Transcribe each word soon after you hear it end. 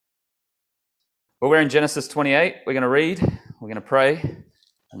Well, we're in Genesis 28. We're going to read, we're going to pray,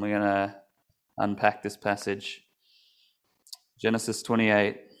 and we're going to unpack this passage. Genesis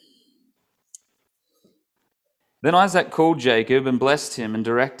 28. Then Isaac called Jacob and blessed him and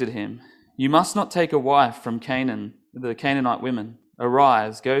directed him, "You must not take a wife from Canaan, the Canaanite women.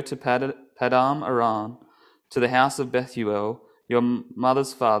 Arise, go to Padam Aram, to the house of Bethuel, your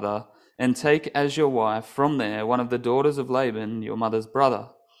mother's father, and take as your wife from there one of the daughters of Laban, your mother's brother.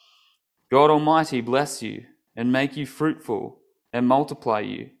 God Almighty bless you and make you fruitful and multiply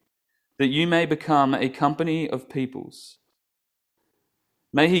you, that you may become a company of peoples.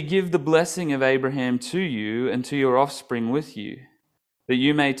 May he give the blessing of Abraham to you and to your offspring with you, that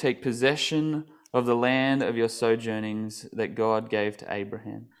you may take possession of the land of your sojournings that God gave to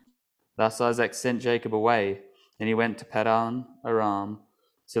Abraham." Thus Isaac sent Jacob away, and he went to Paddan Aram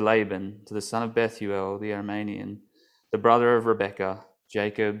to Laban, to the son of Bethuel the Aramean, the brother of Rebekah,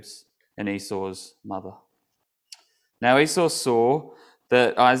 Jacob's and Esau's mother. Now Esau saw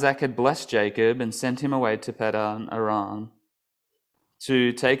that Isaac had blessed Jacob and sent him away to Paddan Aram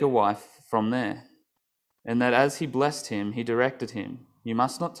to take a wife from there, and that as he blessed him, he directed him, "You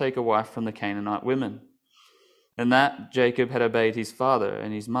must not take a wife from the Canaanite women." And that Jacob had obeyed his father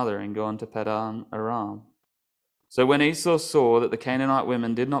and his mother and gone to Paddan Aram. So when Esau saw that the Canaanite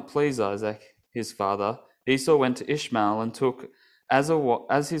women did not please Isaac, his father, Esau went to Ishmael and took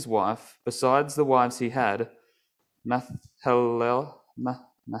as his wife, besides the wives he had, the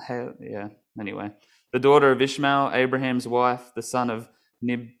daughter of Ishmael, Abraham's wife, the son of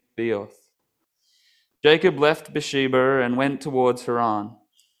Nebaioth. Jacob left Beersheba and went towards Haran,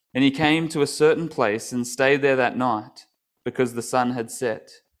 and he came to a certain place and stayed there that night, because the sun had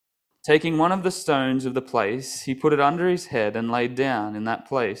set. Taking one of the stones of the place, he put it under his head and laid down in that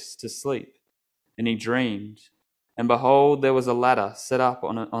place to sleep. And he dreamed, and behold, there was a ladder set up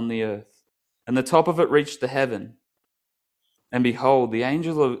on the earth, and the top of it reached the heaven. And behold, the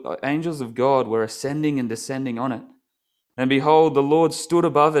angels of God were ascending and descending on it. And behold, the Lord stood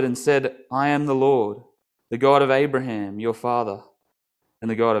above it and said, "I am the Lord, the God of Abraham, your father, and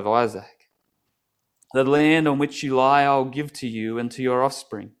the God of Isaac. The land on which you lie I will give to you and to your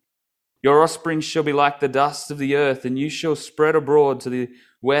offspring. Your offspring shall be like the dust of the earth, and you shall spread abroad to the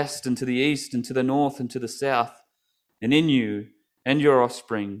west and to the east and to the north and to the south. And in you and your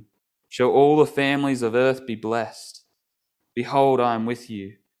offspring shall all the families of earth be blessed. Behold, I am with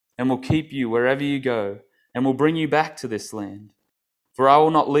you, and will keep you wherever you go, and will bring you back to this land. For I will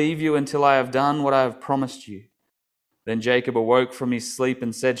not leave you until I have done what I have promised you." Then Jacob awoke from his sleep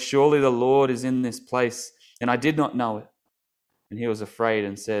and said, "Surely the Lord is in this place, and I did not know it." And he was afraid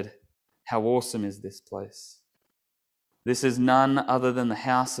and said, "How awesome is this place! This is none other than the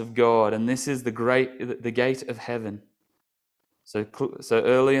house of God, and this is the gate of heaven." So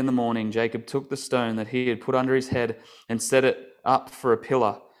early in the morning, Jacob took the stone that he had put under his head and set it up for a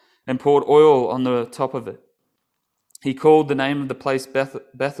pillar and poured oil on the top of it. He called the name of the place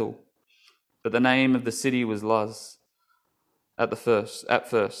Bethel, but the name of the city was Luz at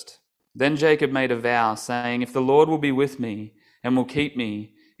first. Then Jacob made a vow, saying, "If the Lord will be with me and will keep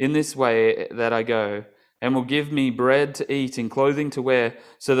me in this way that I go, and will give me bread to eat and clothing to wear,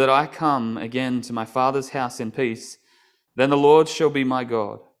 so that I come again to my father's house in peace, then the Lord shall be my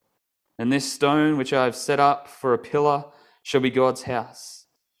God. And this stone which I have set up for a pillar shall be God's house.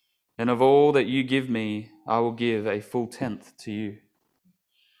 And of all that you give me, I will give a full tenth to you."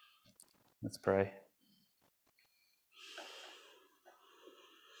 Let's pray.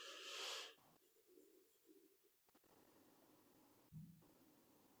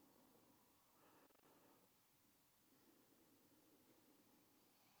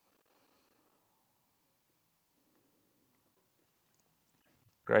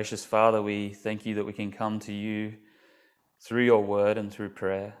 Gracious Father, we thank you that we can come to you through your word and through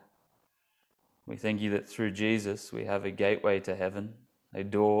prayer. We thank you that through Jesus we have a gateway to heaven, a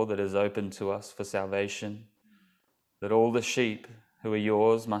door that is open to us for salvation, that all the sheep who are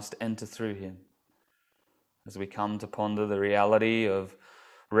yours must enter through him. As we come to ponder the reality of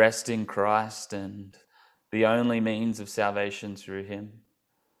rest in Christ and the only means of salvation through him,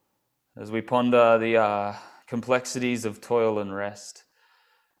 as we ponder the complexities of toil and rest,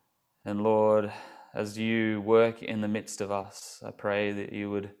 and Lord, as you work in the midst of us, I pray that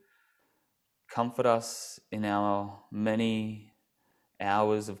you would comfort us in our many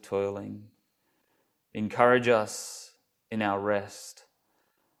hours of toiling, encourage us in our rest,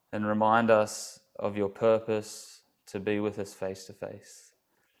 and remind us of your purpose to be with us face to face.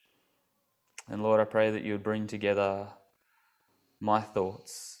 And Lord, I pray that you would bring together my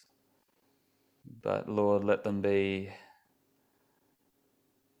thoughts, but Lord, let them be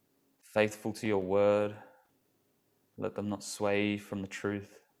faithful to your word. Let them not sway from the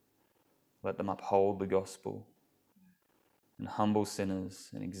truth. Let them uphold the gospel and humble sinners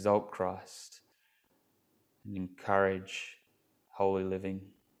and exalt Christ and encourage holy living.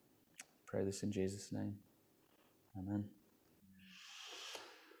 Pray this in Jesus' name. Amen.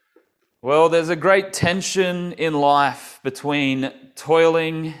 Well, there's a great tension in life between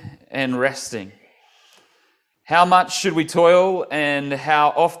toiling and resting. How much should we toil and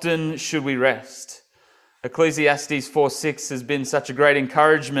how often should we rest? Ecclesiastes 4:6 has been such a great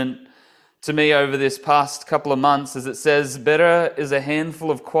encouragement to me over this past couple of months, as it says, better is a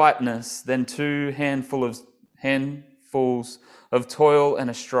handful of quietness than two handfuls of toil and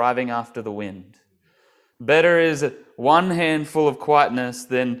a striving after the wind. Better is one handful of quietness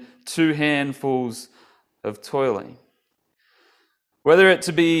than two handfuls of toiling. Whether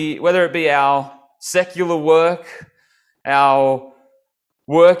it be our secular work, our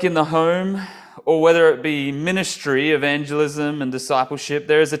work in the home, or whether it be ministry, evangelism, and discipleship,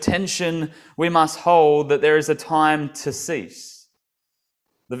 there is a tension we must hold that there is a time to cease.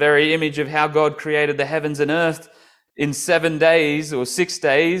 The very image of how God created the heavens and earth in 7 days or 6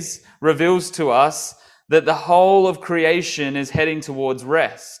 days reveals to us that the whole of creation is heading towards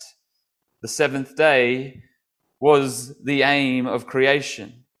rest. The seventh day was the aim of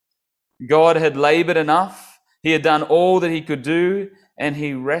creation. God had labored enough. He had done all that he could do, and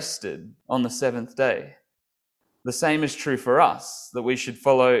he rested on the seventh day. The same is true for us, that we should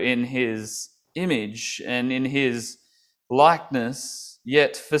follow in his image and in his likeness.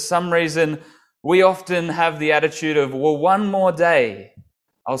 Yet, for some reason, we often have the attitude of, well, one more day,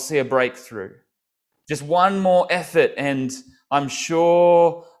 I'll see a breakthrough. Just one more effort, and I'm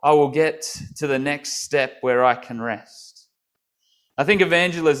sure I will get to the next step where I can rest. I think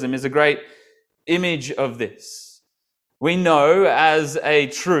evangelism is a great image of this. We know as a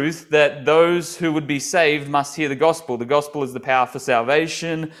truth that those who would be saved must hear the gospel. The gospel is the power for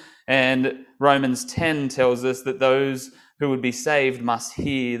salvation, and Romans 10 tells us that those who would be saved must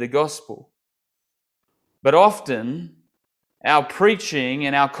hear the gospel. But often, our preaching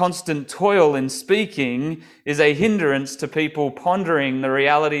and our constant toil in speaking is a hindrance to people pondering the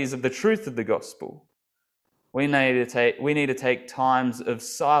realities of the truth of the gospel. We need to take times of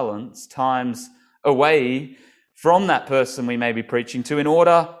silence, times away from that person we may be preaching to, in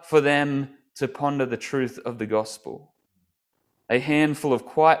order for them to ponder the truth of the gospel. A handful of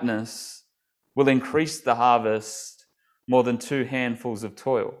quietness will increase the harvest more than two handfuls of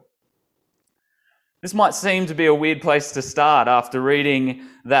toil. This might seem to be a weird place to start after reading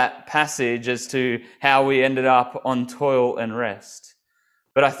that passage as to how we ended up on toil and rest.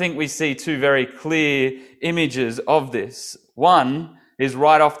 But I think we see two very clear images of this. One is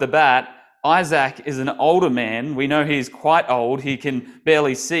right off the bat, Isaac is an older man. We know he's quite old. He can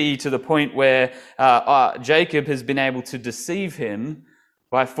barely see, to the point where Jacob has been able to deceive him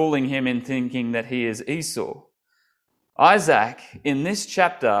by fooling him in thinking that he is Esau. Isaac, in this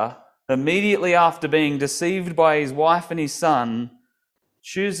chapter, immediately after being deceived by his wife and his son,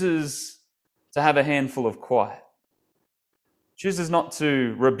 chooses to have a handful of quiet. Chooses not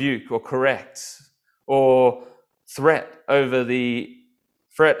to rebuke or correct or fret over the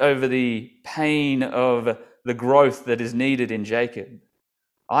pain of the growth that is needed in Jacob.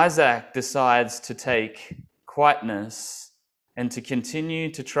 Isaac decides to take quietness and to continue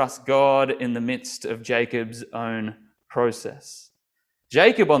to trust God in the midst of Jacob's own process.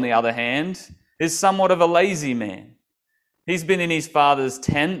 Jacob, on the other hand, is somewhat of a lazy man. He's been in his father's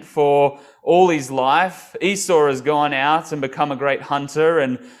tent for all his life. Esau has gone out and become a great hunter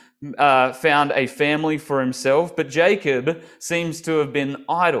and found a family for himself. But Jacob seems to have been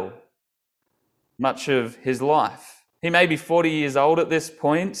idle much of his life. He may be 40 years old at this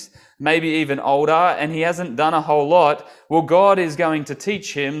point, maybe even older, and he hasn't done a whole lot. Well, God is going to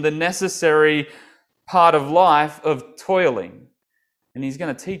teach him the necessary part of life of toiling. And he's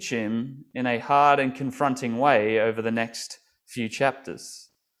going to teach him in a hard and confronting way over the next few chapters.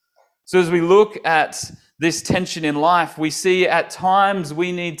 So as we look at this tension in life, we see at times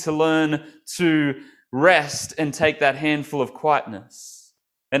we need to learn to rest and take that handful of quietness.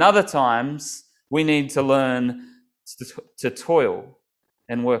 And other times we need to learn to toil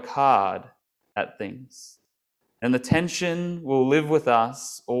and work hard at things. And the tension will live with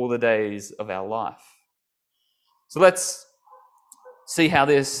us all the days of our life. So let's see how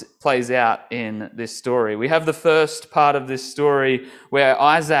this plays out in this story. We have the first part of this story where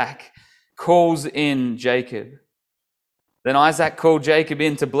Isaac calls in Jacob. Then Isaac called Jacob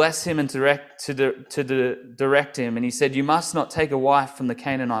in to bless him and to direct him. And he said, "You must not take a wife from the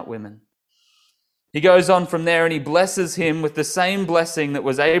Canaanite women. He goes on from there and he blesses him with the same blessing that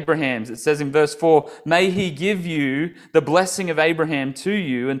was Abraham's. It says in verse 4, "May he give you the blessing of Abraham to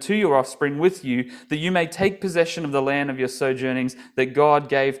you and to your offspring with you, that you may take possession of the land of your sojournings that God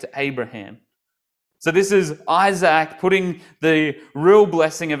gave to Abraham." So this is Isaac putting the real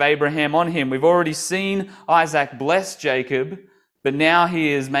blessing of Abraham on him. We've already seen Isaac bless Jacob, but now he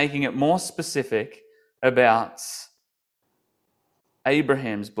is making it more specific about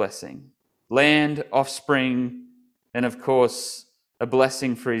Abraham's blessing. Land, offspring, and of course, a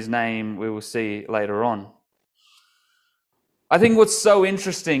blessing for his name we will see later on. I think what's so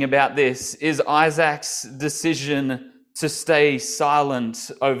interesting about this is Isaac's decision to stay silent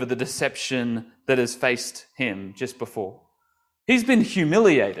over the deception that has faced him just before. He's been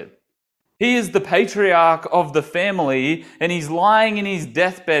humiliated. He is the patriarch of the family, and he's lying in his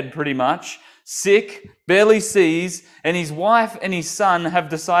deathbed pretty much, sick, barely sees, and his wife and his son have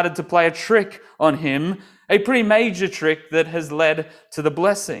decided to play a trick on him, a pretty major trick that has led to the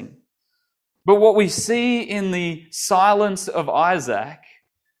blessing. But what we see in the silence of Isaac,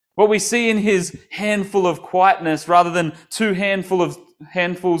 what we see in his handful of quietness rather than two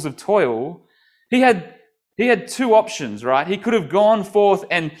handfuls of toil, he had two options, right? He could have gone forth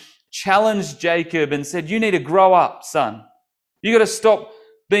and challenged Jacob and said, "You need to grow up, son. You got to stop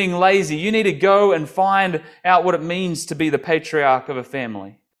being lazy. You need to go and find out what it means to be the patriarch of a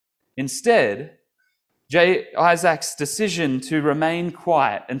family." Instead, Isaac's decision to remain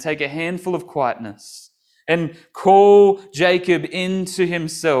quiet and take a handful of quietness and call Jacob into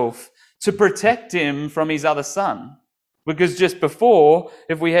himself to protect him from his other son. Because just before,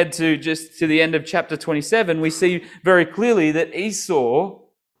 if we head to the end of chapter 27, we see very clearly that Esau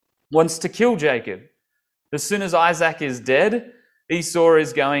wants to kill Jacob. As soon as Isaac is dead, Esau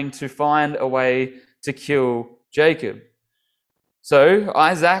is going to find a way to kill Jacob. So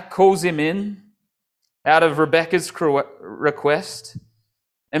Isaac calls him in out of Rebekah's request,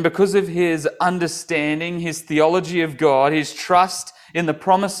 and because of his understanding, his theology of God, his trust in the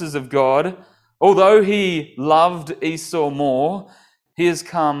promises of God, although he loved Esau more, he has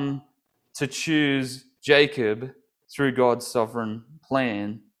come to choose Jacob through God's sovereign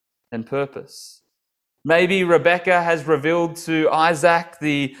plan and purpose. Maybe Rebekah has revealed to Isaac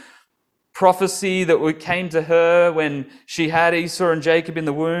the prophecy that came to her when she had Esau and Jacob in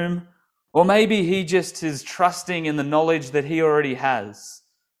the womb. Or maybe he just is trusting in the knowledge that he already has.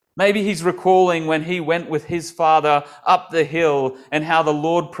 Maybe he's recalling when he went with his father up the hill and how the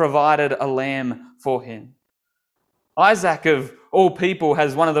Lord provided a lamb for him. Isaac, of all people,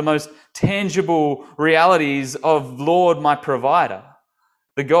 has one of the most tangible realities of Lord, my provider,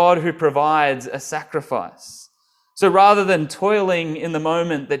 the God who provides a sacrifice. So rather than toiling in the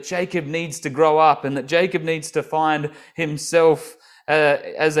moment that Jacob needs to grow up and that Jacob needs to find himself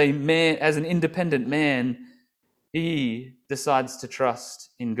as an independent man, he decides to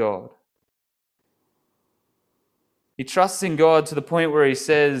trust in God. He trusts in God to the point where he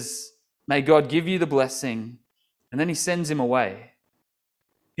says, "May God give you the blessing," and then he sends him away.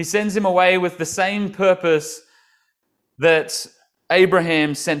 He sends him away with the same purpose that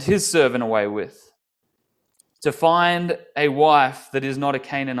Abraham sent his servant away with, to find a wife that is not a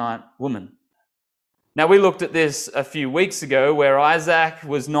Canaanite woman. Now, we looked at this a few weeks ago, where Isaac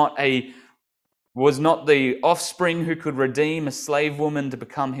was not the offspring who could redeem a slave woman to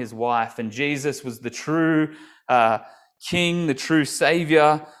become his wife, and Jesus was the true king, the true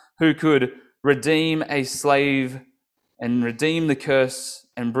savior, who could redeem a slave and redeem the curse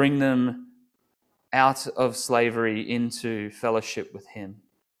and bring them out of slavery into fellowship with him.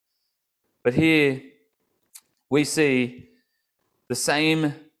 But here we see the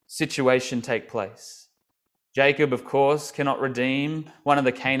same situation take place. Jacob, of course, cannot redeem one of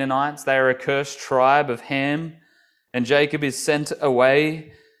the Canaanites. They are a cursed tribe of Ham, and Jacob is sent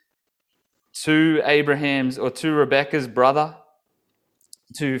away to Rebekah's brother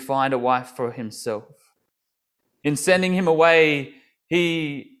to find a wife for himself. In sending him away,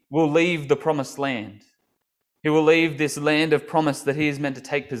 he will leave the promised land. He will leave this land of promise that he is meant to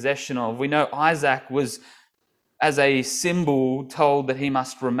take possession of. We know Isaac was, as a symbol, told that he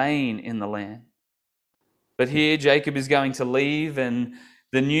must remain in the land. But here Jacob is going to leave, and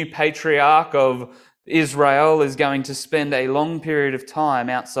the new patriarch of Israel is going to spend a long period of time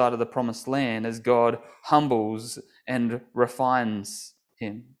outside of the promised land as God humbles and refines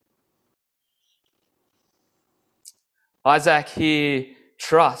him. Isaac here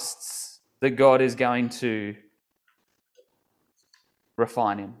trusts that God is going to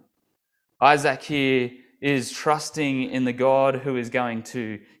refine him. Isaac here is trusting in the God who is going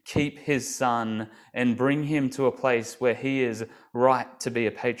to keep his son and bring him to a place where he is right to be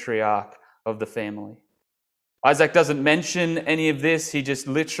a patriarch of the family. Isaac doesn't mention any of this. He just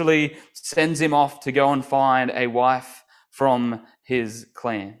literally sends him off to go and find a wife from his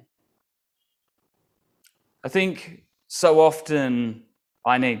clan. I think so often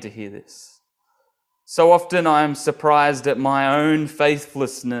I need to hear this. So often I am surprised at my own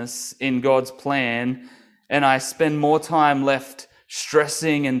faithlessness in God's plan, and I spend more time left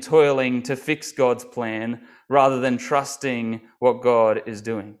stressing and toiling to fix God's plan rather than trusting what God is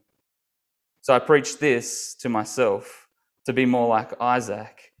doing. So I preach this to myself to be more like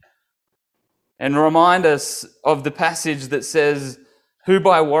Isaac and remind us of the passage that says, "Who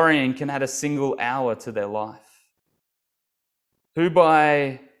by worrying can add a single hour to their life?" Who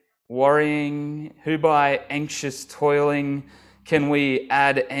by worrying, who by anxious toiling can we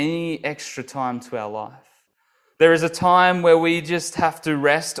add any extra time to our life? There is a time where we just have to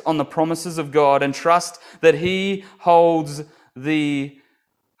rest on the promises of God and trust that He holds the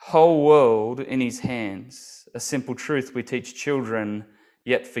whole world in His hands. A simple truth we teach children,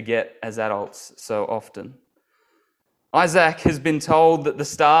 yet forget as adults so often. Isaac has been told that the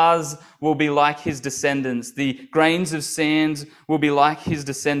stars will be like his descendants. The grains of sand will be like his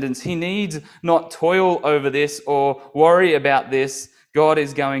descendants. He needs not toil over this or worry about this. God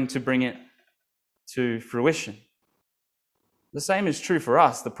is going to bring it to fruition. The same is true for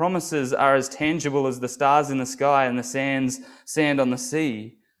us. The promises are as tangible as the stars in the sky and the sand on the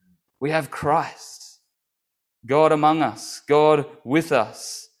sea. We have Christ, God among us, God with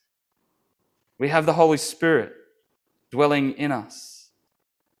us. We have the Holy Spirit dwelling in us.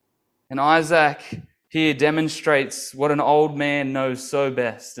 And Isaac here demonstrates what an old man knows so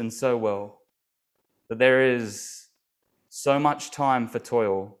best and so well, that there is so much time for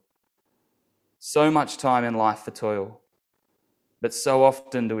toil, so much time in life for toil, but so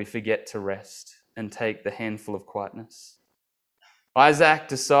often do we forget to rest and take the handful of quietness. Isaac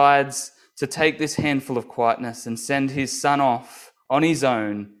decides to take this handful of quietness and send his son off on his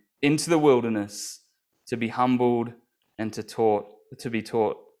own into the wilderness to be humbled and to be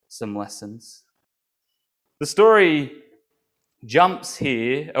taught some lessons. The story jumps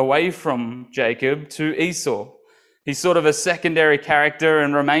here away from Jacob to Esau. He's sort of a secondary character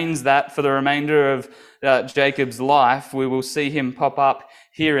and remains that for the remainder of Jacob's life. We will see him pop up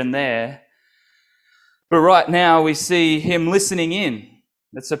here and there. But right now we see him listening in.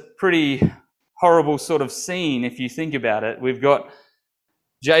 It's a pretty horrible sort of scene if you think about it. We've got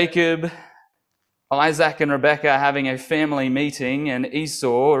Jacob, Isaac and Rebekah having a family meeting, and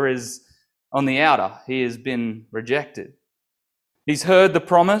Esau is on the outer. He has been rejected. He's heard the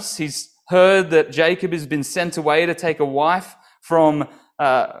promise. He's heard that Jacob has been sent away to take a wife from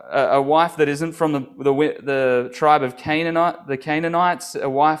a wife that isn't from the tribe of the Canaanites, a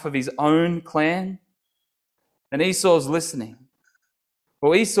wife of his own clan. And Esau's listening.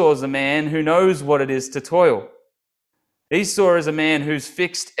 Well, Esau's a man who knows what it is to toil. Esau is a man who's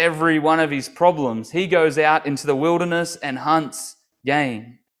fixed every one of his problems. He goes out into the wilderness and hunts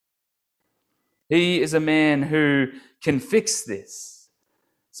game. He is a man who can fix this.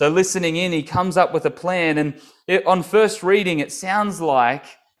 So listening in, he comes up with a plan, and on first reading, it sounds like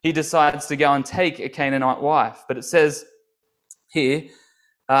he decides to go and take a Canaanite wife. But it says here,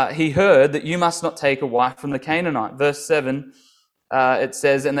 he heard that you must not take a wife from the Canaanite. Verse 7, it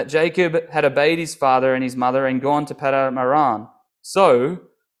says, and that Jacob had obeyed his father and his mother and gone to Padan Aram. So,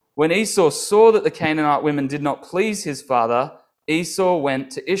 when Esau saw that the Canaanite women did not please his father, Esau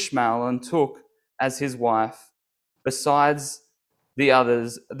went to Ishmael and took as his wife, besides the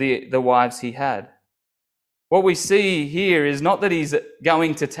others, the wives he had. What we see here is not that he's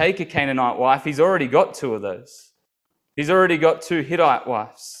going to take a Canaanite wife. He's already got two of those. He's already got two Hittite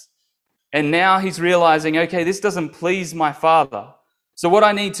wives. And now he's realizing, okay, this doesn't please my father. So what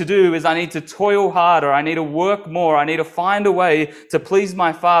I need to do is I need to toil harder. I need to work more. I need to find a way to please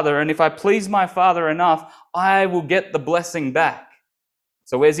my father. And if I please my father enough, I will get the blessing back.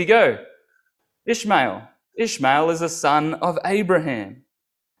 So where's he go? Ishmael. Ishmael is a son of Abraham.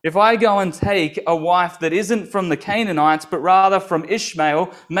 If I go and take a wife that isn't from the Canaanites, but rather from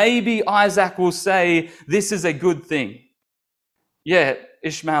Ishmael, maybe Isaac will say, this is a good thing. Yet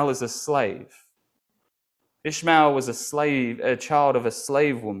Ishmael is a slave. Ishmael was a child of a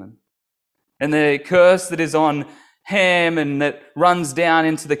slave woman. And the curse that is on Ham and that runs down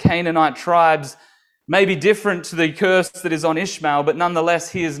into the Canaanite tribes may be different to the curse that is on Ishmael, but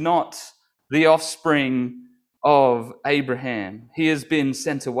nonetheless, he is not the offspring of Abraham. He has been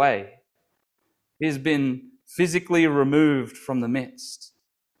sent away. He has been physically removed from the midst.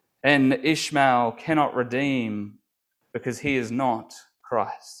 And Ishmael cannot redeem because he is not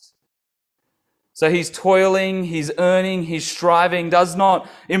Christ. So he's toiling, he's earning, he's striving, does not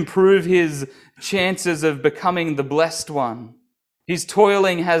improve his chances of becoming the blessed one. His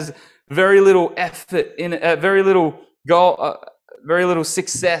toiling has very little effort in it, very little goal, very little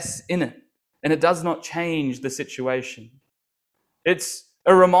success in it, and it does not change the situation. It's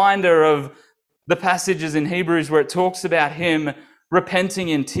a reminder of the passages in Hebrews where it talks about him repenting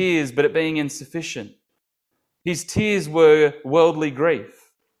in tears, but it being insufficient. His tears were worldly grief.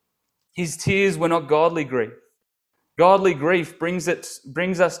 His tears were not godly grief. Godly grief brings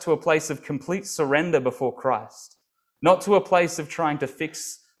us to a place of complete surrender before Christ, not to a place of trying to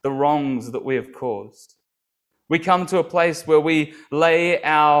fix the wrongs that we have caused. We come to a place where we lay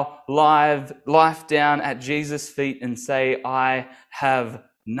our life down at Jesus' feet and say, I have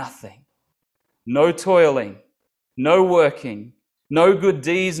nothing. No toiling, no working, no good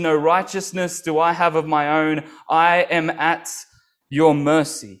deeds, no righteousness do I have of my own. I am at your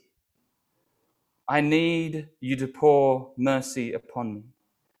mercy. I need you to pour mercy upon me.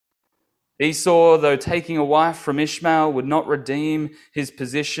 Esau, though taking a wife from Ishmael, would not redeem his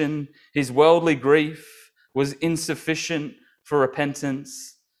position. His worldly grief was insufficient for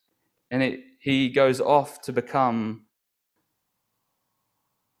repentance, and he goes off to become,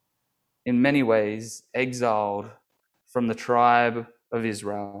 in many ways, exiled from the tribe of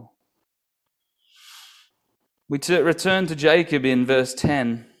Israel. We return to Jacob in verse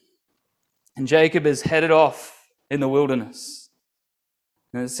 10. And Jacob is headed off in the wilderness.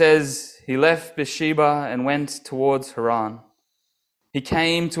 And it says, he left Beersheba and went towards Haran. He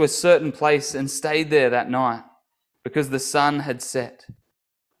came to a certain place and stayed there that night because the sun had set.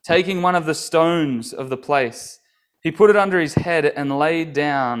 Taking one of the stones of the place, he put it under his head and laid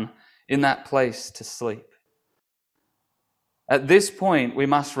down in that place to sleep. At this point, we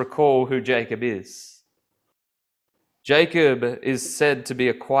must recall who Jacob is. Jacob is said to be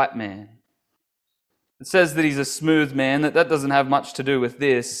a quiet man. It says that he's a smooth man. That doesn't have much to do with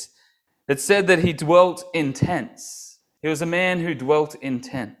this. It said that he dwelt in tents. He was a man who dwelt in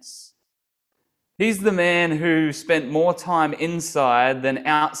tents. He's the man who spent more time inside than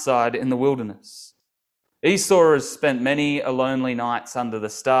outside in the wilderness. Esau has spent many a lonely nights under the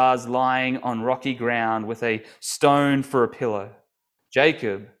stars, lying on rocky ground with a stone for a pillow.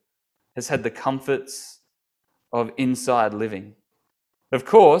 Jacob has had the comforts of inside living. Of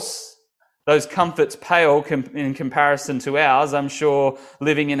course, those comforts pale in comparison to ours. I'm sure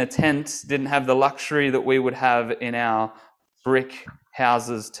living in a tent didn't have the luxury that we would have in our brick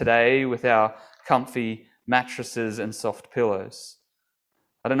houses today with our comfy mattresses and soft pillows.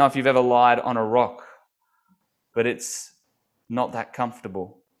 I don't know if you've ever lied on a rock, but it's not that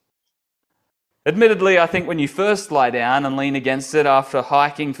comfortable. Admittedly, I think when you first lie down and lean against it after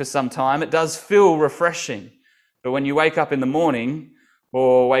hiking for some time, it does feel refreshing. But when you wake up in the morning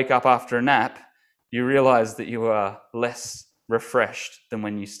or wake up after a nap, you realize that you are less refreshed than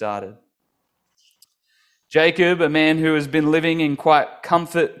when you started. Jacob, a man who has been living in quite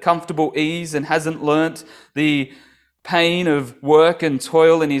comfortable ease and hasn't learnt the pain of work and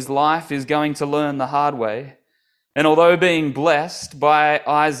toil in his life, is going to learn the hard way. And although being blessed by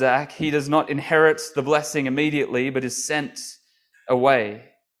Isaac, he does not inherit the blessing immediately, but is sent away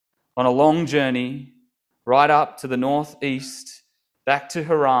on a long journey right up to the northeast, back to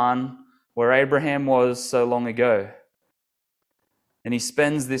Haran, where Abraham was so long ago. And he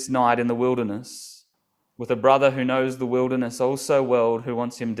spends this night in the wilderness with a brother who knows the wilderness all so well, who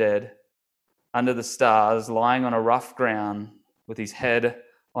wants him dead, under the stars, lying on a rough ground with his head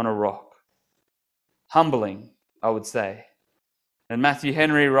on a rock. Humbling, I would say. And Matthew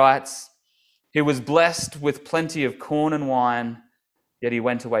Henry writes, he was blessed with plenty of corn and wine, yet he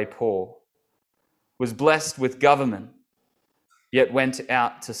went away poor. Was blessed with government, yet went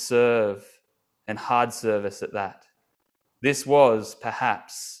out to serve, and hard service at that. This was,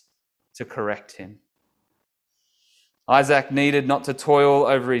 perhaps, to correct him. Isaac needed not to toil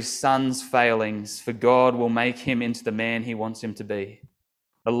over his son's failings, for God will make him into the man he wants him to be.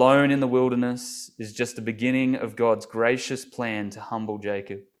 Alone in the wilderness is just the beginning of God's gracious plan to humble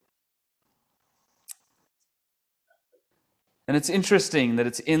Jacob. And it's interesting that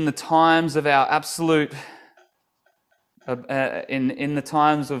it's in the times of our absolute in the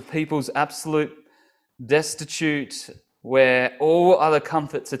times of people's absolute destitute, where all other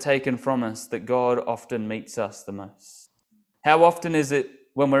comforts are taken from us, that God often meets us the most. How often is it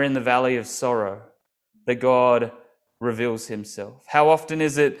when we're in the valley of sorrow that God reveals himself? How often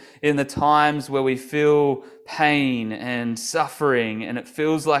is it in the times where we feel pain and suffering and it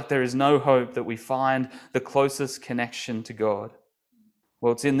feels like there is no hope that we find the closest connection to God?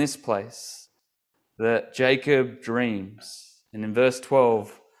 Well, it's in this place that Jacob dreams. And in verse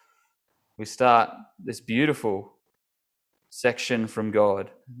 12, we start this beautiful section from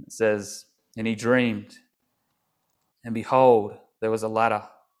God. It says, "And he dreamed, and behold, there was a ladder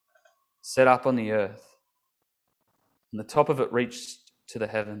set up on the earth, and the top of it reached to the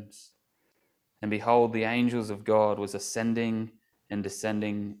heavens. And behold, the angels of God was ascending and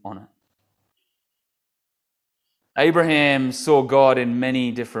descending on it." Abraham saw God in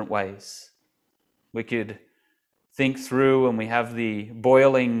many different ways. We could think through, and we have the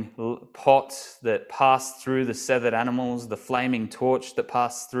boiling pot that passed through the severed animals, the flaming torch that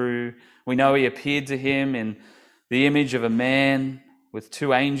passed through. We know he appeared to him in the image of a man with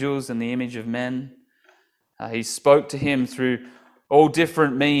two angels in the image of men. He spoke to him through all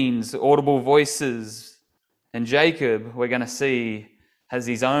different means, audible voices. And Jacob, we're going to see, has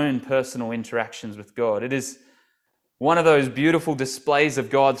his own personal interactions with God. It is one of those beautiful displays of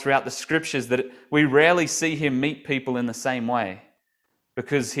God throughout the scriptures that we rarely see him meet people in the same way,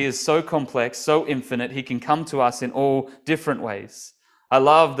 because he is so complex, so infinite, he can come to us in all different ways. I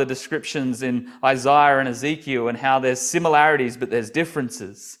love the descriptions in Isaiah and Ezekiel and how there's similarities but there's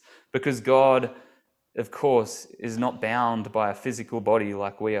differences, because God, of course, is not bound by a physical body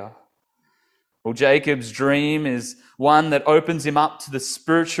like we are. Well, Jacob's dream is one that opens him up to the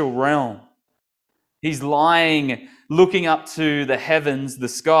spiritual realm. He's lying, looking up to the heavens, the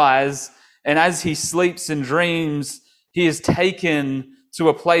skies, and as he sleeps and dreams, he is taken to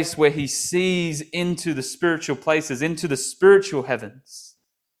a place where he sees into the spiritual places, into the spiritual heavens.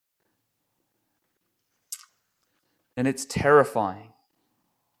 And it's terrifying.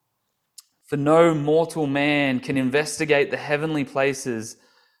 For no mortal man can investigate the heavenly places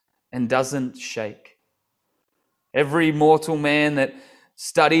and doesn't shake. Every mortal man that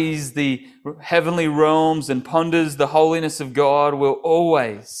studies the heavenly realms and ponders the holiness of God will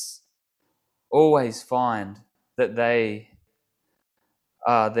always find that they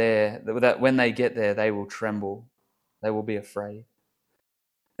are there, that when they get there, they will tremble. They will be afraid.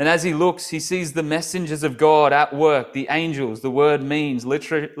 And as he looks, he sees the messengers of God at work, the angels. The word means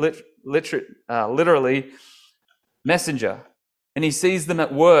literally messenger. And he sees them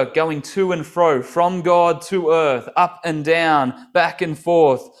at work, going to and fro, from God to earth, up and down, back and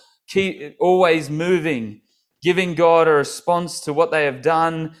forth, always moving, giving God a response to what they have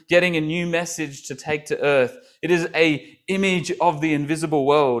done, getting a new message to take to earth. It is an image of the invisible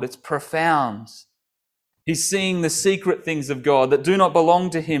world. It's profound. He's seeing the secret things of God that do not belong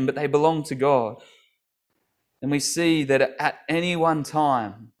to him, but they belong to God. And we see that at any one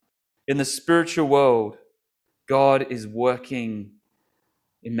time in the spiritual world, God is working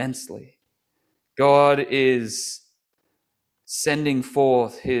immensely. God is sending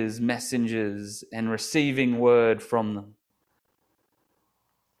forth his messengers and receiving word from them.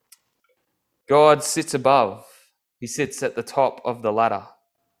 God sits above. He sits at the top of the ladder.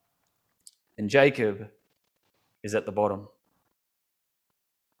 And Jacob is at the bottom.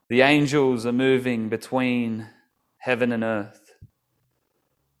 The angels are moving between heaven and earth.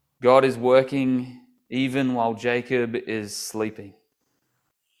 God is working even while Jacob is sleeping.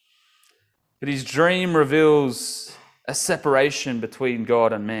 But his dream reveals a separation between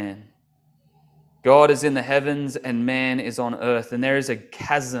God and man. God is in the heavens and man is on earth, and there is a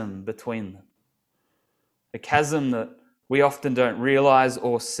chasm between them. A chasm that we often don't realize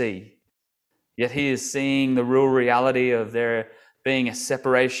or see. Yet he is seeing the real reality of there being a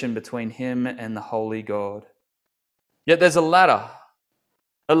separation between him and the holy God. Yet there's a ladder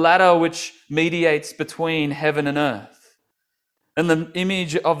which mediates between heaven and earth. And the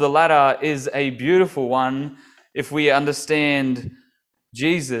image of the ladder is a beautiful one if we understand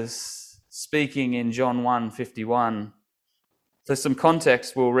Jesus speaking in John 1:51. For some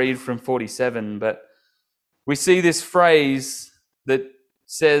context, we'll read from 47, but we see this phrase that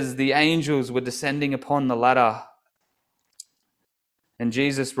says the angels were descending upon the ladder. And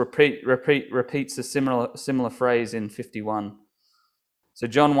Jesus repeats a similar phrase in 51. So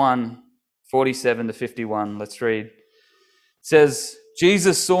John 1:47 to 51, let's read. It says,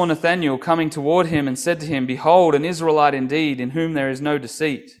 Jesus saw Nathanael coming toward him and said to him, "Behold, an Israelite indeed, in whom there is no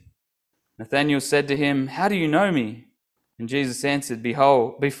deceit." Nathanael said to him, "How do you know me?" And Jesus answered,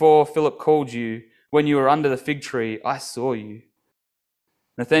 "Behold, before Philip called you, when you were under the fig tree, I saw you."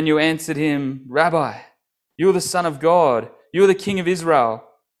 Nathanael answered him, "Rabbi, you are the Son of God. You are the King of Israel."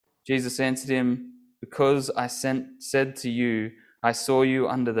 Jesus answered him, "Because I said to you, I saw you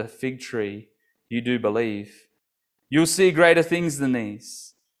under the fig tree, you do believe. You'll see greater things than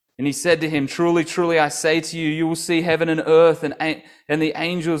these." And he said to him, "Truly, truly, I say to you, you will see heaven and earth and the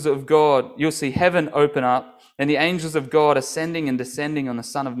angels of God. You'll see heaven open up and the angels of God ascending and descending on the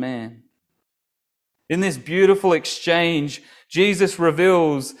Son of Man." In this beautiful exchange, Jesus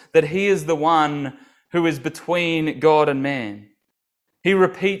reveals that he is the one who is between God and man. He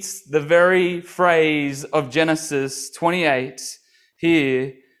repeats the very phrase of Genesis 28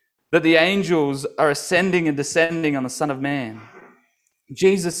 here, that the angels are ascending and descending on the Son of Man.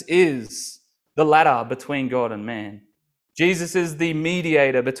 Jesus is the ladder between God and man. Jesus is the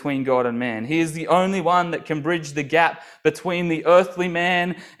mediator between God and man. He is the only one that can bridge the gap between the earthly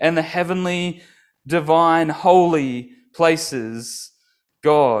man and the heavenly, divine, holy places,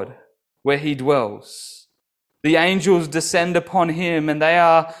 God, where he dwells. The angels descend upon him, and they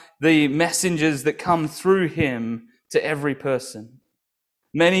are the messengers that come through him to every person.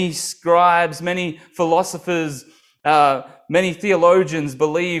 Many scribes, many philosophers, many theologians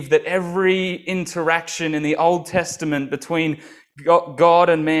believe that every interaction in the Old Testament between God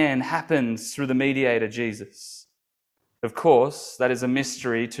and man happens through the mediator, Jesus. Of course, that is a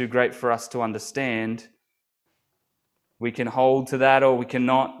mystery too great for us to understand. We can hold to that or we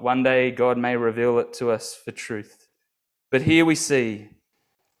cannot. One day God may reveal it to us for truth. But here we see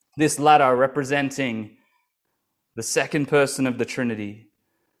this ladder representing the second person of the Trinity,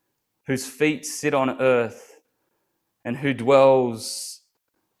 whose feet sit on earth and who dwells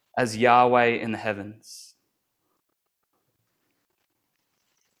as Yahweh in the heavens.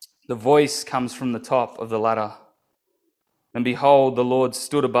 The voice comes from the top of the ladder. And behold, the Lord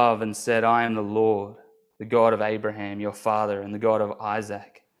stood above and said, I am the Lord, the God of Abraham, your father, and the God of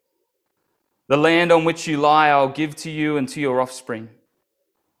Isaac. The land on which you lie I'll give to you and to your offspring.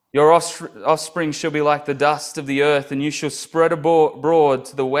 Your offspring shall be like the dust of the earth, and you shall spread abroad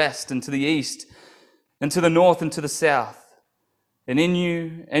to the west and to the east, and to the north and to the south. And in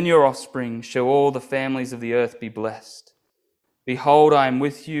you and your offspring shall all the families of the earth be blessed. Behold, I am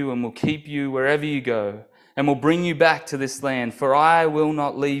with you and will keep you wherever you go, and will bring you back to this land, for I will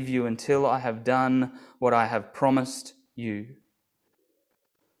not leave you until I have done what I have promised you.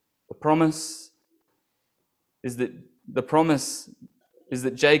 The promise is that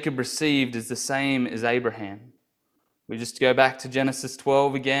Jacob received is the same as Abraham. We just go back to Genesis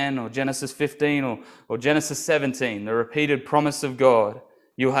 12 again, or Genesis 15, or Genesis 17, the repeated promise of God.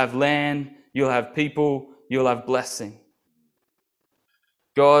 You'll have land, you'll have people, you'll have blessing.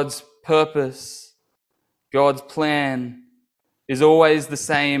 God's purpose, God's plan is always the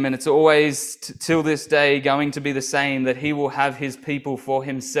same, and it's always till this day going to be the same, that he will have his people for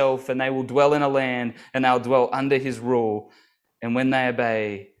himself, and they will dwell in a land, and they'll dwell under his rule. And when they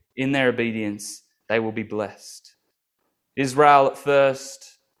obey, in their obedience, they will be blessed. Israel at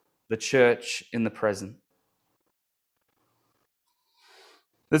first, the church in the present.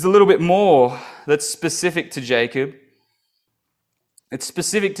 There's a little bit more that's specific to Jacob. It's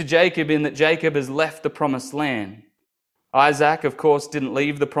specific to Jacob in that Jacob has left the promised land. Isaac, of course, didn't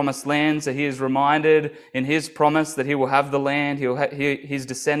leave the promised land, so he is reminded in his promise that he will have the land, his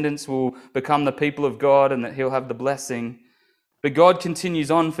descendants will become the people of God, and that he'll have the blessing. But God continues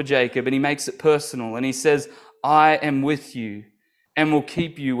on for Jacob, and he makes it personal, and he says, I am with you and will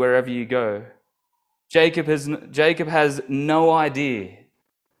keep you wherever you go. Jacob has no idea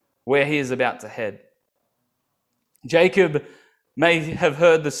where he is about to head. Jacob may have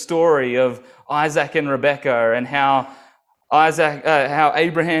heard the story of Isaac and Rebekah, and how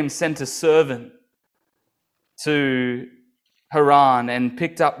Abraham sent a servant to Haran and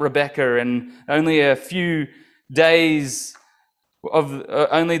picked up Rebekah, and only a few days of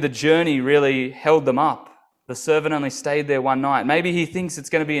only the journey really held them up. The servant only stayed there one night. Maybe he thinks it's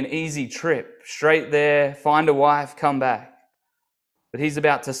going to be an easy trip, straight there, find a wife, come back. But he's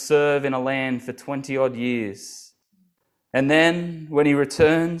about to serve in a land for 20 odd years. And then when he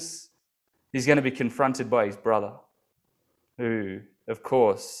returns, he's going to be confronted by his brother, who, of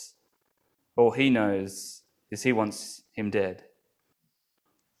course, all he knows is he wants him dead.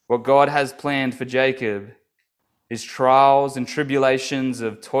 What God has planned for Jacob is trials and tribulations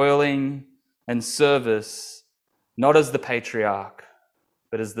of toiling and service, not as the patriarch,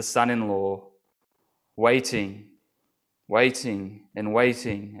 but as the son-in-law, waiting and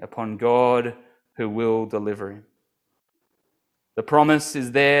waiting upon God who will deliver him. The promise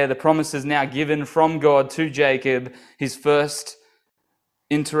is there. The promise is now given from God to Jacob, his first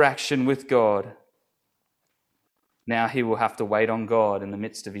interaction with God. Now he will have to wait on God in the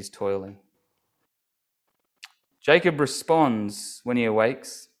midst of his toiling. Jacob responds when he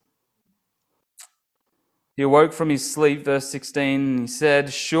awakes. He awoke from his sleep, verse 16, and he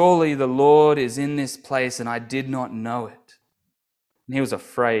said, surely the Lord is in this place, and I did not know it. And he was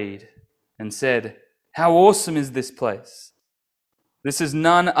afraid and said, how awesome is this place? This is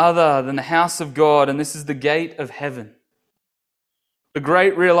none other than the house of God, and this is the gate of heaven. The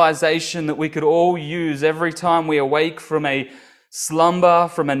great realization that we could all use every time we awake from a slumber,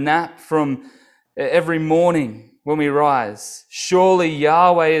 from a nap, from every morning when we rise. Surely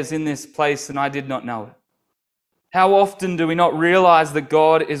Yahweh is in this place and I did not know it. How often do we not realize that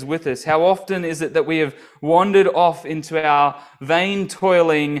God is with us? How often is it that we have wandered off into our vain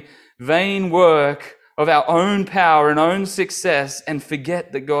toiling, vain work of our own power and own success and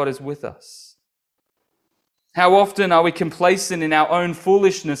forget that God is with us? How often are we complacent in our own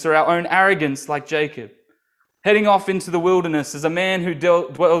foolishness or our own arrogance like Jacob, heading off into the wilderness as a man who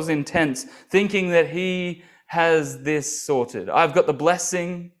dwells in tents, thinking that he has this sorted. I've got the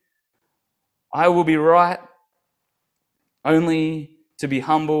blessing, I will be right, only to be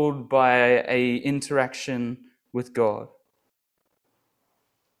humbled by an interaction with God.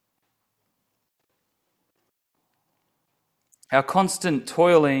 Our constant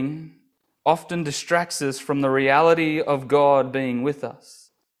toiling often distracts us from the reality of God being with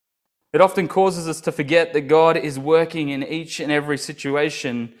us. It often causes us to forget that God is working in each and every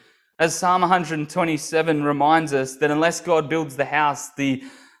situation. As Psalm 127 reminds us that unless God builds the house, the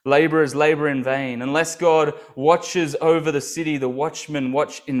laborers labor in vain. Unless God watches over the city, the watchmen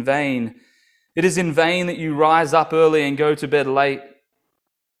watch in vain. It is in vain that you rise up early and go to bed late,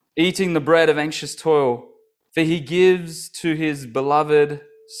 eating the bread of anxious toil, for he gives to his beloved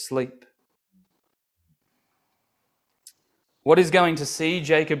sleep. What is going to see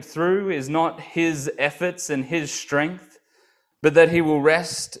Jacob through is not his efforts and his strength, but that he will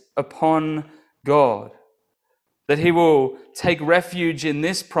rest upon God, that he will take refuge in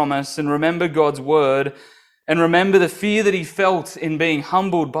this promise and remember God's word and remember the fear that he felt in being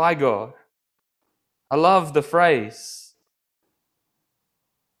humbled by God. I love the phrase,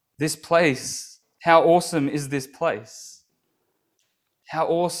 this place, how awesome is this place? How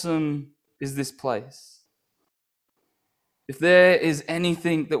awesome is this place? If there is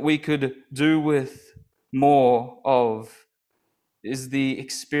anything that we could do with more of, is the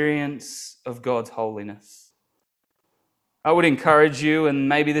experience of God's holiness. I would encourage you, and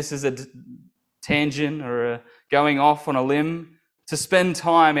maybe this is a tangent or a going off on a limb, to spend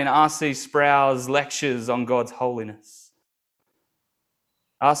time in R.C. Sproul's lectures on God's holiness.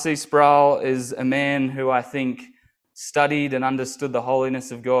 R.C. Sproul is a man who I think studied and understood the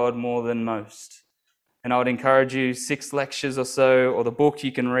holiness of God more than most. And I would encourage you, 6 lectures or so, or the book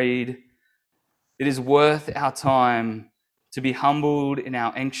you can read. It is worth our time to be humbled in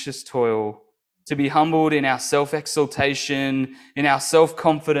our anxious toil, to be humbled in our self-exaltation, in our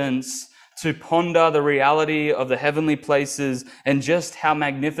self-confidence, to ponder the reality of the heavenly places and just how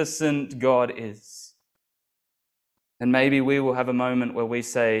magnificent God is. And maybe we will have a moment where we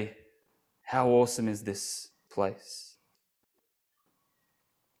say, how awesome is this place?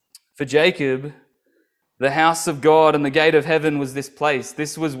 For Jacob, the house of God and the gate of heaven was this place.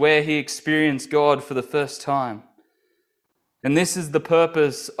 This was where he experienced God for the first time. And this is the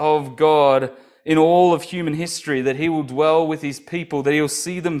purpose of God in all of human history, that he will dwell with his people, that he'll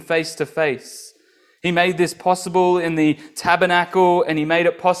see them face to face. He made this possible in the tabernacle, and he made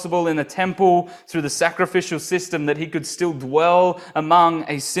it possible in the temple through the sacrificial system, that he could still dwell among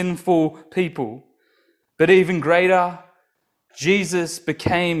a sinful people. But even greater, Jesus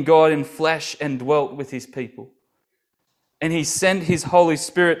became God in flesh and dwelt with his people. And he sent his Holy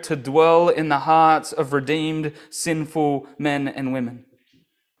Spirit to dwell in the hearts of redeemed, sinful men and women.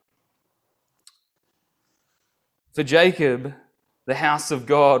 For Jacob, the house of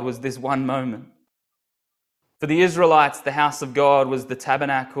God was this one moment. For the Israelites, the house of God was the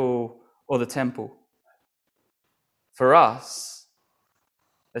tabernacle or the temple. For us,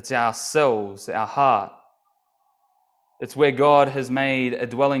 it's ourselves, our heart. It's where God has made a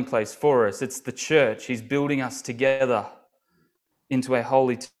dwelling place for us. It's the church. He's building us together into a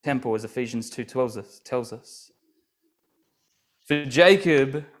holy temple, as Ephesians 2 tells us. For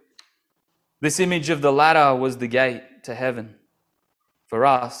Jacob, this image of the ladder was the gate to heaven. For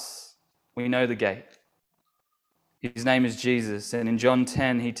us, we know the gate. His name is Jesus. And in John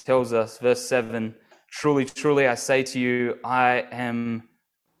 10, he tells us, verse 7, truly, truly, I say to you, I am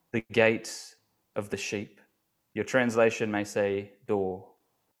the gate of the sheep. Your translation may say door.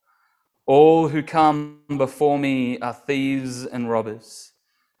 All who come before me are thieves and robbers,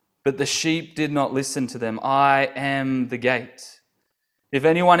 but the sheep did not listen to them. I am the gate. If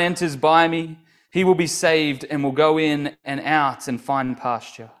anyone enters by me, he will be saved and will go in and out and find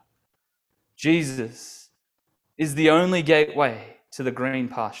pasture. Jesus is the only gateway to the green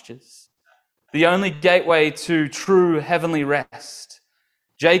pastures, the only gateway to true heavenly rest.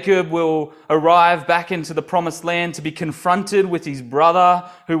 Jacob will arrive back into the promised land to be confronted with his brother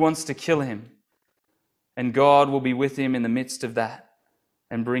who wants to kill him. And God will be with him in the midst of that.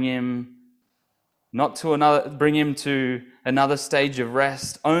 and bring him to another stage of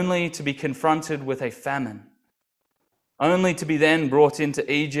rest, only to be confronted with a famine, only to be then brought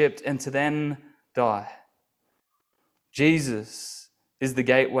into Egypt and to then die. Jesus is the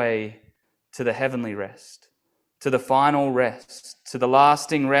gateway to the heavenly rest, to the final rest, to the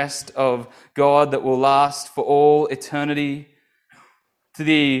lasting rest of God that will last for all eternity, to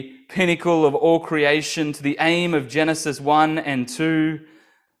the pinnacle of all creation, to the aim of Genesis 1 and 2,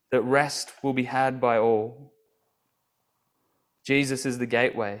 that rest will be had by all. Jesus is the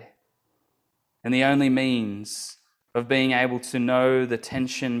gateway and the only means of being able to know the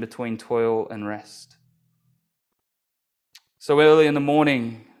tension between toil and rest. So early in the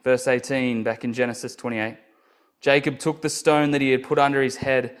morning, verse 18, back in Genesis 28, Jacob took the stone that he had put under his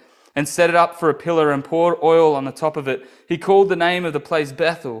head and set it up for a pillar and poured oil on the top of it. He called the name of the place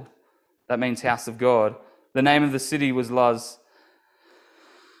Bethel. That means house of God. The name of the city was Luz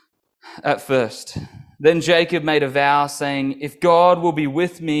at first. Then Jacob made a vow, saying, "If God will be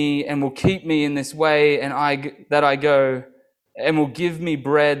with me and will keep me in this way that I go, and will give me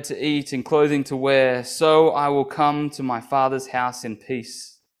bread to eat and clothing to wear, so I will come to my father's house in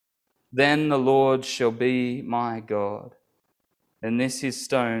peace. Then the Lord shall be my God, and this his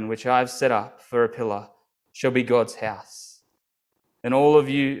stone which I have set up for a pillar shall be God's house. And all of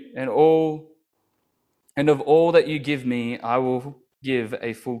you and of all that you give me, I will give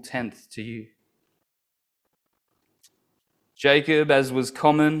a full tenth to you." Jacob, as was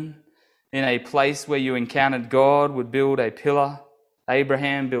common in a place where you encountered God, would build a pillar.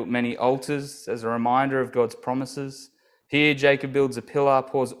 Abraham built many altars as a reminder of God's promises. Here, Jacob builds a pillar,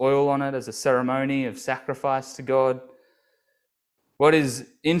 pours oil on it as a ceremony of sacrifice to God. What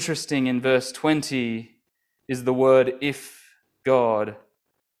is interesting in verse 20 is the word "if God,"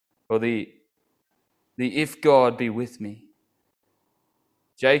 or the "if God be with me."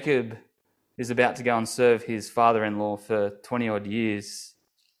 Jacob is about to go and serve his father-in-law for 20 odd years.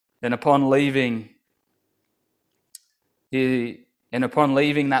 And upon leaving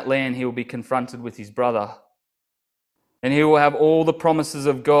that land, he will be confronted with his brother. And he will have all the promises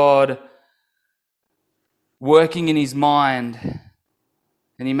of God working in his mind.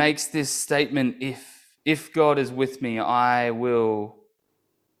 And he makes this statement, if God is with me, I will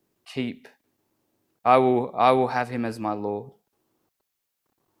have him as my Lord.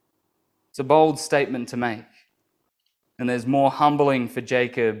 It's a bold statement to make. And there's more humbling for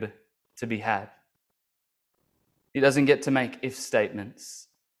Jacob to be had. He doesn't get to make if statements,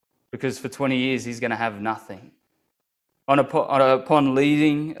 because for 20 years he's going to have nothing. Upon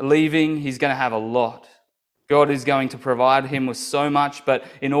leaving, he's going to have a lot. God is going to provide him with so much, but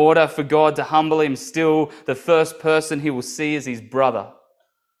in order for God to humble him still, the first person he will see is his brother.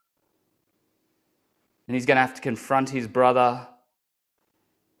 And he's going to have to confront his brother,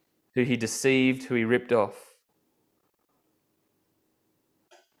 who he deceived, who he ripped off.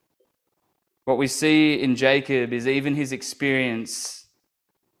 What we see in Jacob is even his experience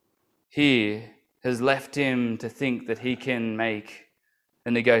here has left him to think that he can make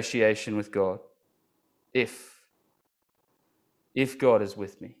a negotiation with God. If God is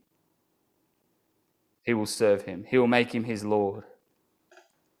with me, he will serve him. He will make him his Lord.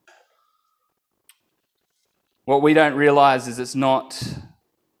 What we don't realize is it's not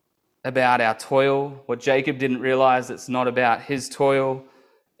about our toil. What Jacob didn't realize, it's not about his toil.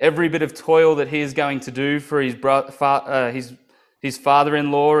 Every bit of toil that he is going to do for his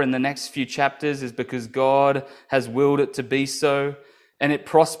father-in-law in the next few chapters is because God has willed it to be so, and it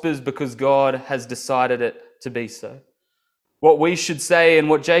prospers because God has decided it to be so. What we should say and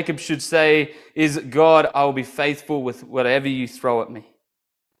what Jacob should say is, "God, I will be faithful with whatever you throw at me."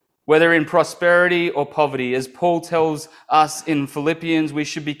 Whether in prosperity or poverty, as Paul tells us in Philippians, we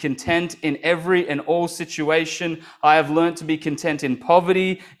should be content in every and all situation. I have learned to be content in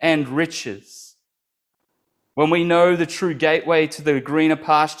poverty and riches. When we know the true gateway to the greener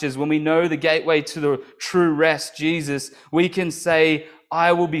pastures, when we know the gateway to the true rest, Jesus, we can say,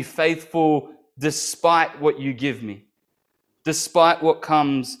 "I will be faithful despite what you give me, despite what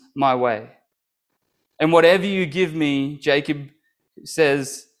comes my way." And whatever you give me, Jacob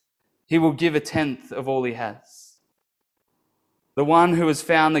says, he will give a tenth of all he has. The one who has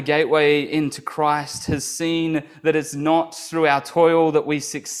found the gateway into Christ has seen that it's not through our toil that we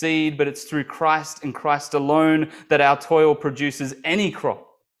succeed, but it's through Christ and Christ alone that our toil produces any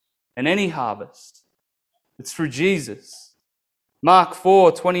crop and any harvest. It's through Jesus. Mark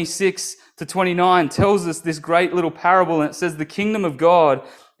 4:26-29 tells us this great little parable, and it says, "The kingdom of God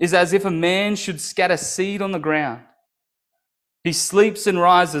is as if a man should scatter seed on the ground. He sleeps and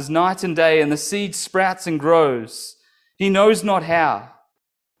rises night and day, and the seed sprouts and grows. He knows not how.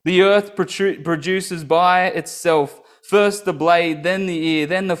 The earth produces by itself first the blade, then the ear,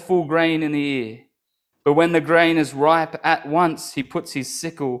 then the full grain in the ear. But when the grain is ripe, at once he puts his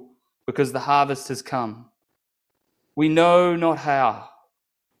sickle, because the harvest has come. We know not how.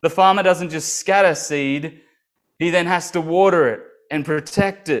 The farmer doesn't just scatter seed, he then has to water it and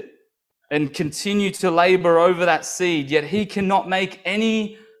protect it and continue to labor over that seed, yet he cannot make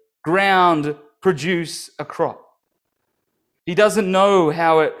any ground produce a crop. He doesn't know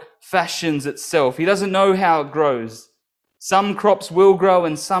how it fashions itself. He doesn't know how it grows. Some crops will grow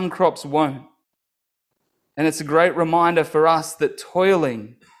and some crops won't. And it's a great reminder for us that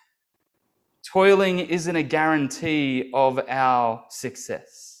toiling isn't a guarantee of our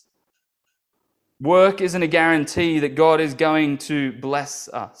success. Work isn't a guarantee that God is going to bless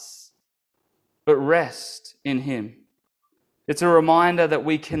us, but rest in Him. It's a reminder that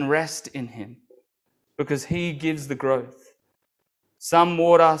we can rest in Him because He gives the growth. Some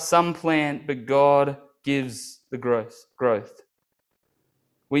water, some plant, but God gives the growth.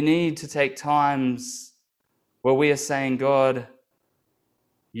 We need to take times where we are saying, God,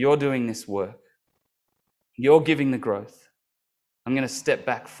 you're doing this work. You're giving the growth. I'm going to step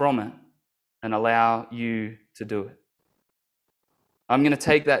back from it and allow you to do it. I'm going to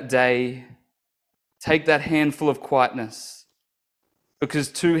take that day, take that handful of quietness,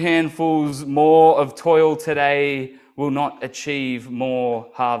 because 2 handfuls more of toil today will not achieve more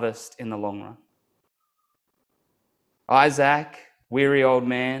harvest in the long run. Isaac, weary old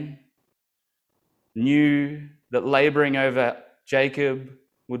man, knew that laboring over Jacob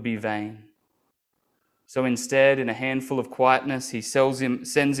would be vain. So instead, in a handful of quietness, he sends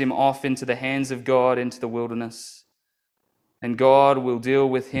him off into the hands of God, into the wilderness. And God will deal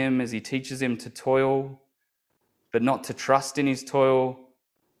with him as he teaches him to toil, but not to trust in his toil,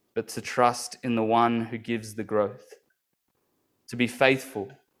 but to trust in the one who gives the growth. To be faithful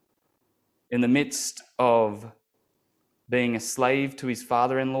in the midst of being a slave to his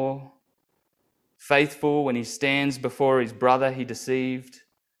father-in-law, faithful when he stands before his brother he deceived,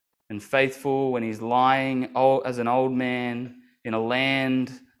 and faithful when he's lying as an old man in a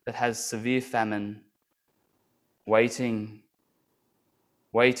land that has severe famine, waiting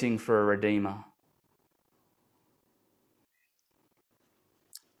for a redeemer.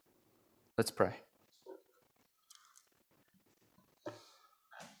 Let's pray.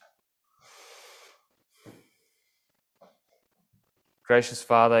 Gracious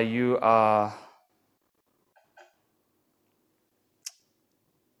Father, you are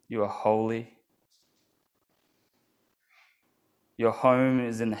holy. Your home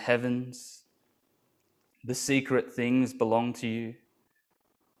is in the heavens. The secret things belong to you.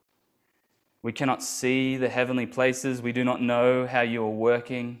 We cannot see the heavenly places. We do not know how you are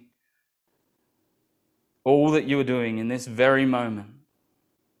working. All that you are doing in this very moment,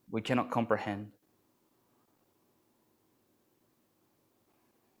 we cannot comprehend.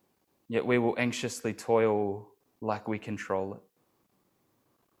 Yet we will anxiously toil like we control it.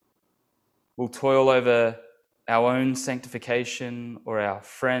 We'll toil over our own sanctification or our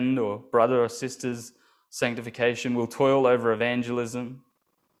friend or brother or sister's sanctification. We'll toil over evangelism.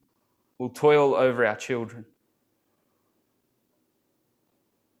 We'll toil over our children.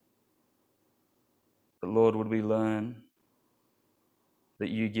 But Lord, would we learn that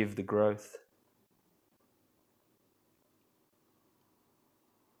you give the growth?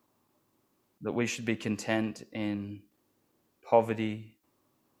 That we should be content in poverty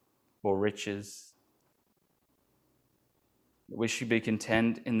or riches. That we should be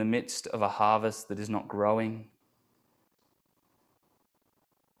content in the midst of a harvest that is not growing.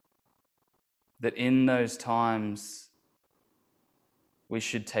 That in those times we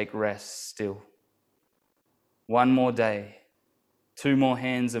should take rest still. One more day, 2 more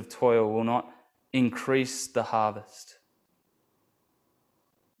hands of toil will not increase the harvest.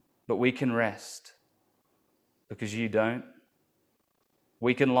 But we can rest because you don't.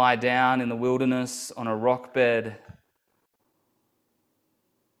 We can lie down in the wilderness on a rock bed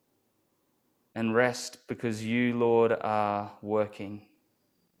and rest because you, Lord, are working.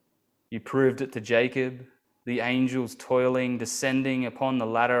 You proved it to Jacob, the angels toiling, descending upon the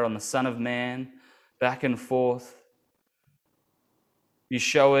ladder on the Son of Man, back and forth. You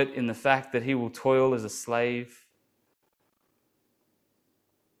show it in the fact that he will toil as a slave.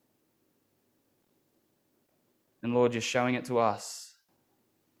 And Lord, you're showing it to us.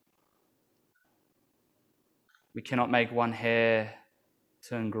 We cannot make one hair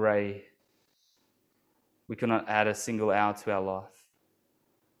turn grey. We cannot add a single hour to our life.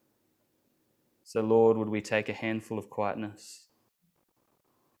 So Lord, would we take a handful of quietness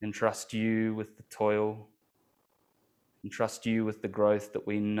and trust you with the toil and trust you with the growth that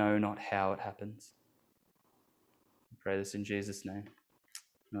we know not how it happens. I pray this in Jesus' name.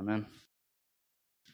 Amen.